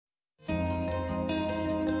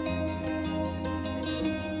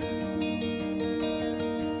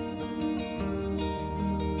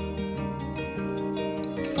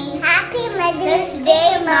Mother's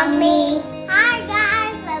Day, Mummy. Hi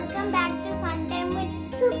guys, welcome back to Fun Time with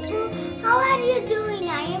Suppu. How are you doing?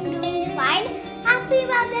 I am doing fine. Happy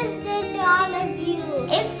Mother's Day to all of you.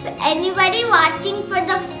 If anybody watching for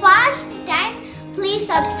the first time, please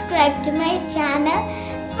subscribe to my channel.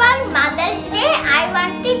 For Mother's Day, I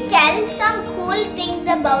want to tell some cool things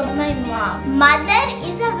about my mom. Mother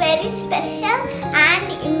is a very special and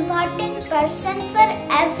important person for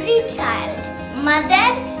every child. Mother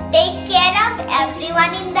takes care of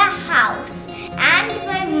everyone in the house, and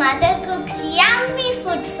my mother cooks yummy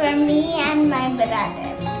food for me and my brother.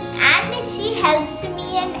 And she helps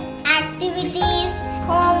me in activities,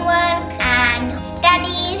 homework and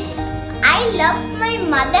studies. I love my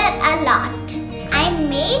mother a lot. I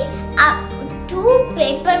made 2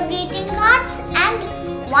 paper greeting cards and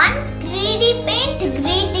 1 3D paint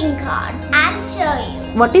greeting card. I'll show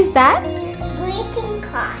you. What is that? Greeting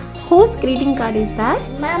cards. Whose greeting card is that?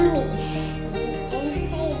 Mummy.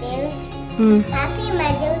 Inside there is Happy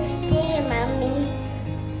Mother's Day, Mummy.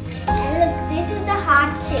 And look, this is the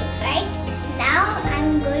heart shape, right? Now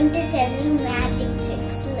I'm going to tell you magic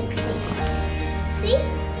tricks. Look, see?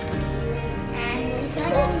 And this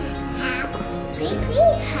one is happy. See?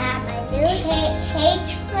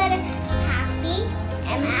 H for happy,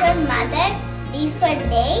 M for mother, D for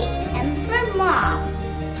day, M for mom.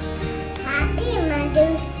 Happy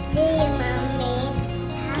Mother's Day, Mummy.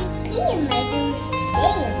 Happy Mother's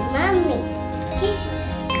Day, Mummy. Kiss,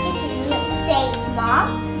 say mom.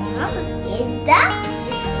 Mom is the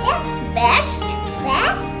best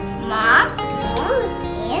mom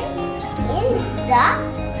in the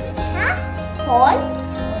whole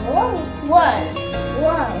world.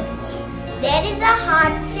 There is a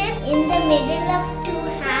heart shape in the middle of 2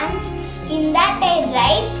 hands. In that I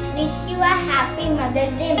write, wish you a happy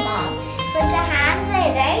Mother's Day, Mom. For the hands I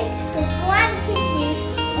write, Suppu and Kishi.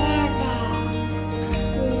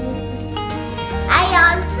 I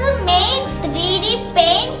also made 3D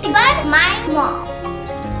paint for my mom.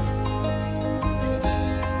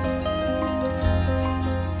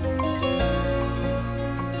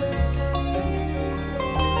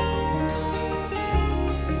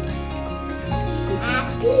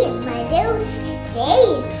 Happy Mother's Day,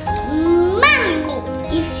 Mummy.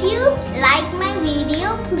 If you like my video,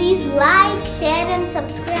 please like, share and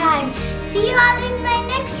subscribe. See you all in my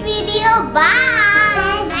next video.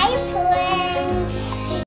 Bye. Bye, friends.